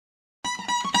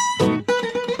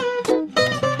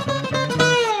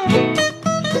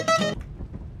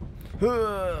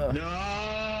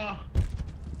No!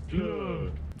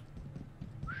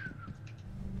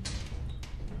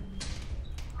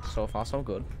 So far, so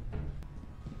good.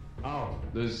 Oh,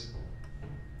 there's...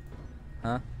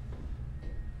 Huh?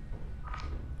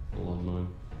 Hold on, man.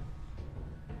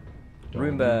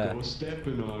 Roomba. Go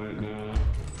stepping on it now.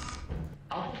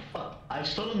 Oh fuck! I've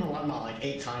stood on the landmark like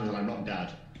 8 times and I'm not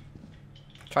dead.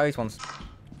 Try these ones.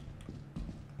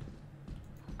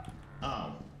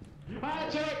 Oh. Ah,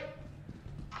 check!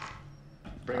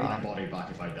 Bring my body back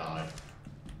if I die.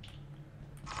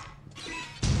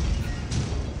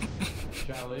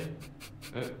 Charlie.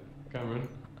 Cameron.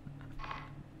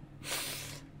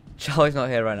 Charlie's not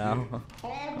here right now.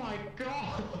 Oh my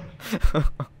god!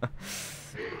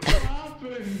 What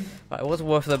happened? It was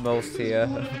worth the most here.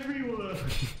 Blood everywhere.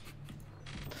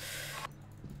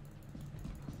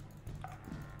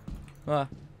 Ah,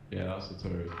 Yeah, that's a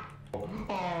turret. Oh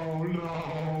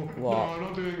no! What? No, I'm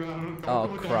not doing that. Oh,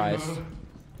 Don't go down Christ. there.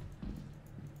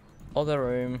 other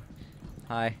room.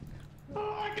 Hi.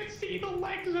 Oh, I can see the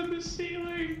legs in the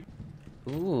ceiling.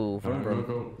 Ooh, vroom Alright, vroom.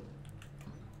 go.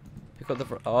 Pick up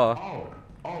the oh.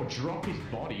 Oh, drop his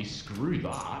body. Screw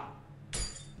that.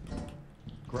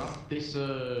 Grab this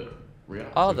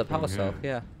reactor. Oh, the power thing cell,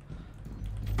 here.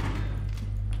 yeah.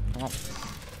 Oh.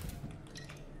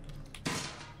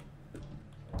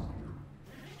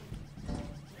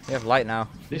 We have light now.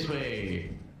 This way.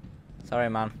 Sorry,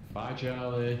 man. Bye,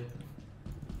 Charlie.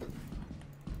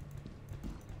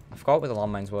 I forgot where the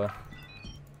landmines were.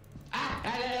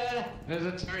 There's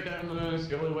a turret down there. It's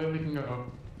the only way we can go.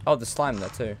 Oh, the slime there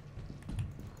too.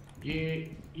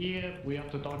 Yeah, we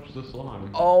have to dodge the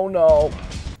slime. Oh no.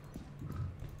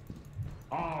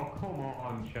 Oh, come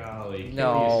on, Charlie. Kill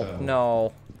No, yourself.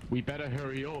 no. We better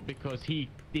hurry up because he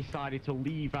decided to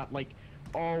leave at like,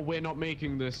 oh, we're not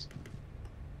making this.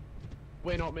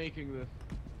 We're not making this.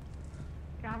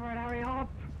 Cameron, hurry up.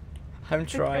 I'm Oh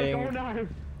trying. no.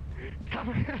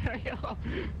 Cameron, hurry up.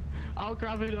 I'll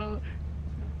grab it up.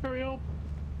 Hurry up.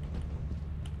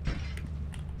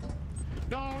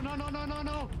 No, no, no, no, no,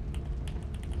 no.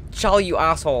 Charlie, you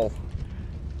asshole.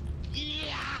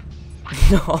 Yeah.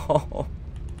 No.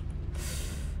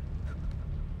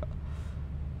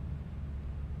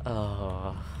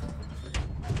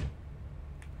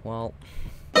 Well.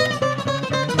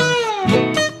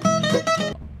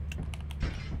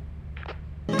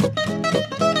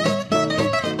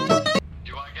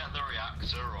 Do I get the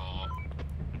reactor or?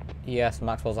 Yes,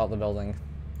 Maxwell's out the building.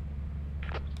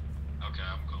 Okay,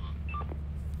 I'm coming.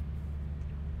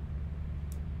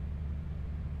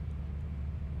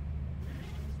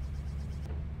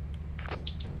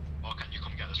 Or can you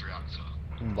come get this reactor?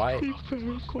 Why? Be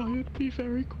very quiet, be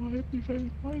very quiet, be very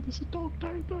quiet. There's a dog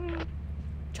down there.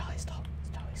 Charlie, stop.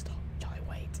 Charlie, stop. Charlie,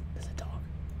 wait. There's a dog.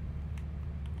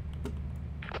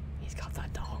 He's got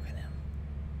that dog in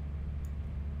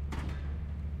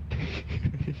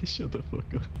him. Shut the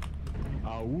fuck up.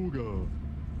 Awooga.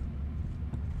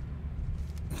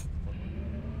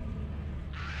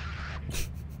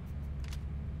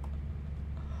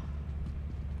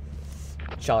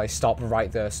 Charlie, stop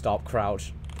right there. Stop.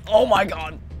 Crouch. Oh my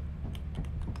god.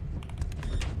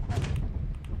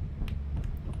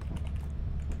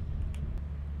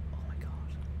 Oh my god.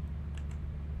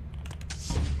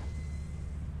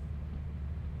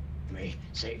 Me,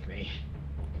 save me.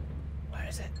 Where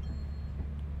is it?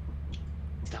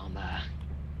 It's down there.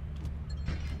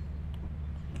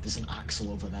 There's an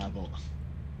axle over there, but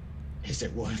is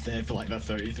it worth it for like the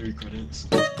 33 credits?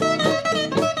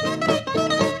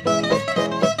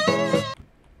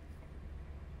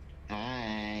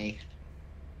 Hi.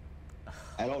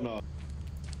 I don't know.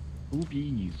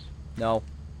 Boobies. No.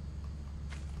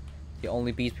 The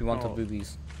only bees we want are Oh.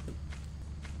 boobies.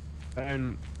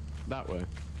 And that way.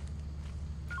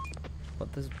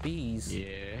 But there's bees.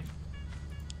 Yeah.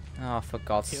 Oh, for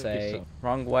God's Kill sake. yourself.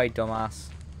 Wrong way, dumbass.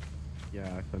 Yeah,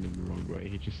 I sent him the wrong way.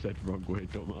 He just said wrong way,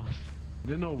 dumbass. I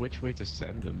didn't know which way to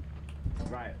send him.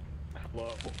 Right.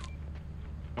 Well,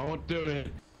 I won't do it.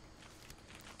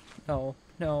 No,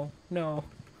 no, no.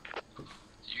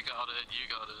 you got it.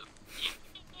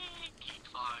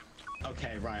 Fine.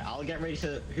 Okay, right. I'll get ready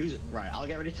to. I'll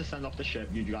get ready to send off the ship.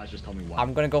 You guys just tell me when.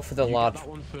 I'm gonna go for the You large. get that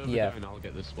one further Yeah. down, I'll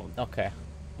get this one. Okay.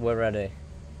 We're ready.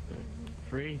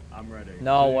 3, I'm ready.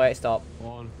 No, Two. wait, stop.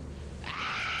 1.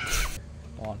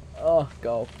 Come on. Oh,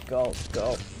 go, go,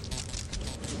 go.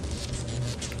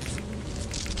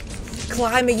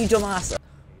 Climb it, you dumbass!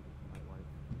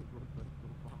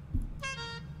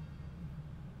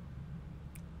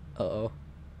 Uh-oh.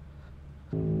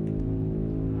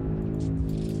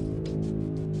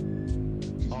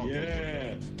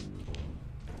 Yeah.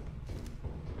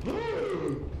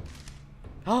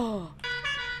 Oh.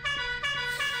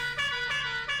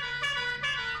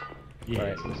 Yeah,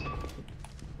 Right.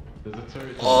 there's a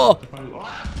turret. Oh! There's 2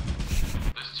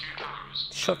 cameras.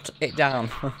 Shut it down.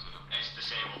 It's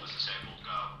disabled, it's disabled,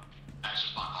 go. It's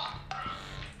just back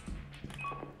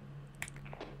on.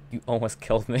 You almost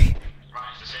killed me.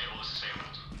 Right, it's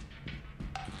disabled.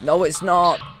 No, it's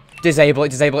not. Disable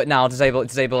it now. Disable it.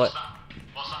 What's that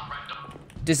random?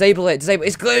 Disable it.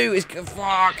 It's glue.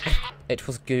 Fuck. It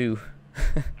was goo.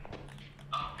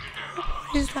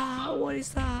 What is that? What is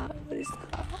that? What is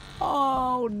that?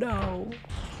 Oh no.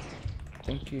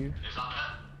 Thank you. Is that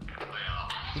it?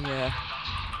 Oh, Yeah.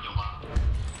 on your lap.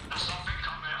 There's something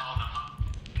coming on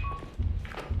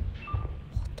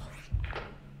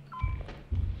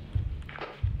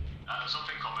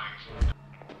something coming.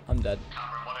 I'm dead.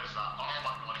 Cameron, what is that? Oh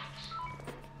my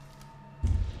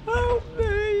god. Help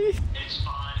me. It's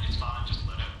fine, just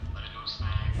let it do its thing.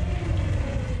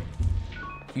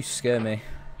 You scare me.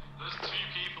 There's 2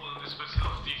 people in this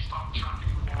facility. Stop tracking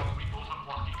the wall. We both are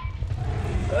blocking.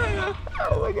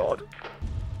 Oh my god.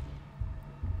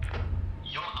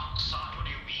 You're outside. What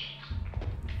do you mean?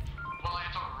 Well, I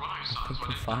don't run outside.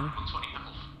 I'm fine. 120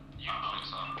 health. You're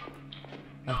outside.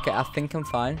 Okay, I think I'm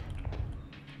fine.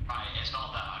 Right, it's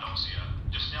not there. I don't see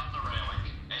it. Just stay on the railing.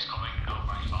 It's coming. No,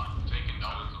 right, fine. Taking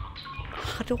down.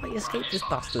 How do I escape this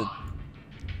bastard?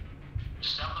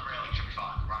 Just stay on the railing. Should be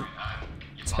fine. Right.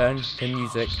 You're fine, Turn just the stay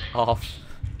music stay off.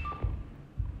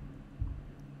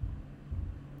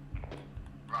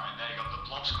 Right, there you go. The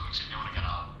blob's coming, so you want to get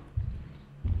out.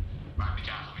 Right, be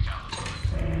careful, be careful.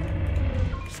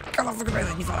 Come on, fucking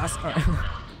railing, you fast. Alright.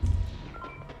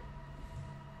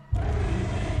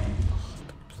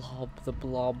 The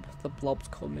blob's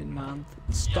coming, man.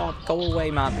 Stop, go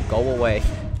away, man. Go away.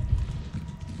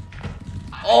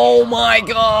 Oh my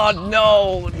god,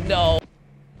 no, no.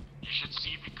 You should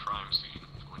see the crime scene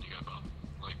when you get back.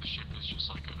 Like, the ship is just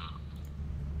like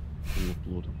a... Full of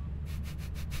blood.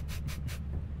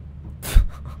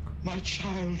 My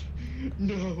child,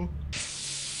 no.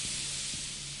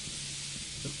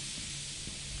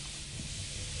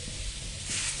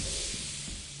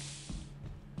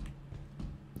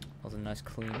 That was a nice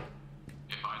clean.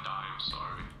 If I die, I'm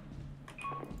sorry.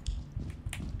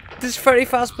 This is Freddy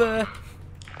Fazbear.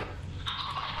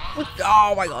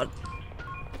 Oh my god.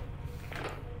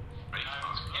 If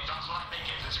that's what I think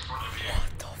it is in front of you,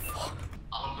 What the fuck?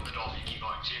 I'll open the door for you, keep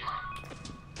going, to your right.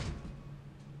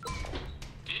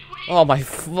 Did we? Oh my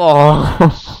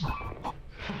fuck.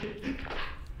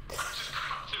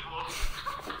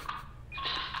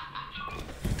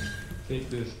 Take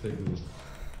this.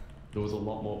 There was a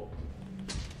lot more.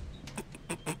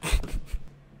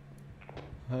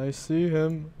 I see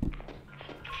him. Oh,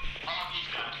 he's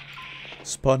dead.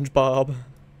 SpongeBob.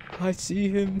 I see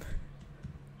him.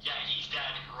 Yeah, he's dead.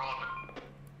 Run.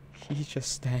 He's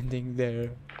just standing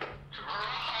there.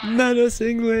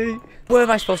 Menacingly. Where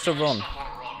am I supposed to run? Home.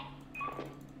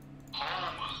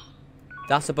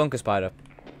 That's a bunker spider.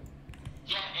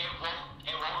 Yeah, it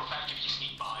won't affect if you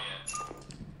sneak by it.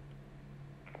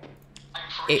 I'm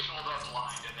pretty It- sure they're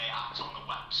blind and they act on the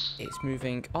webs. It's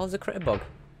moving. Oh, there's a critter bug.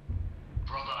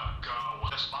 Brother, go.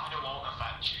 The spider won't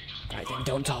affect you. Just keep Right going, then,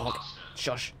 don't you talk. bastard.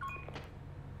 Shush.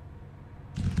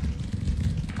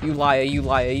 You liar, you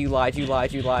lied. No, it doesn't. I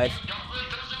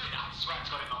swear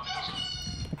to God,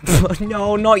 it doesn't.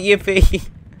 No, not Yippee.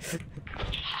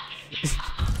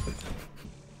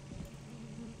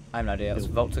 I have no idea. Let's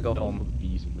vote to go Don't home. put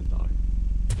bees in the dark.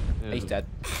 He's dead.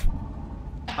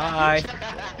 Hi.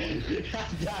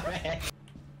 Damn it.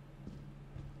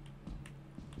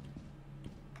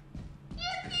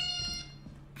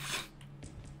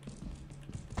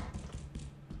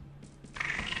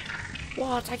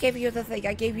 What? I gave you the thing.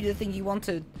 I gave you the thing you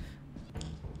wanted.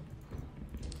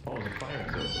 Oh, the fire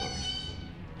exit.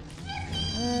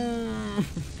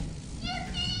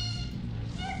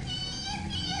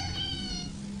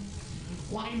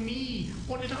 Why me?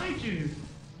 What did I do?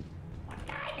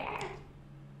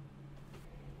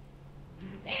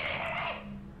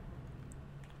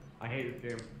 I hate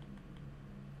this game.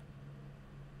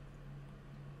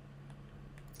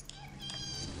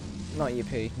 Not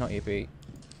Yippee. Not Yippee.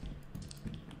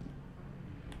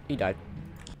 He died.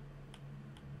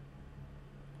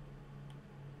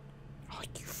 Oh,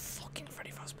 you fucking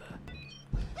Freddy Fazbear.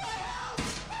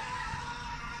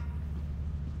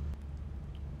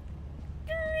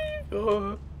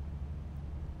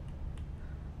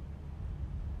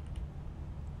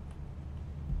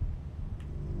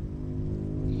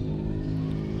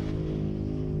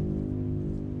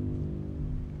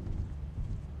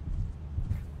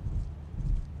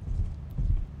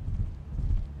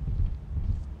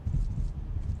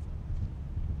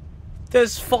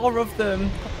 There's 4 of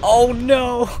them. Oh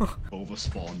no.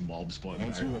 Overspawn mobs, but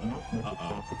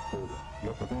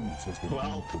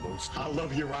well, I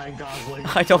love you, Ryan Gosling.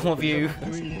 I don't love you.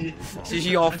 This is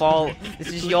your fault. This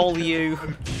is all you.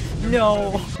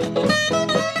 No.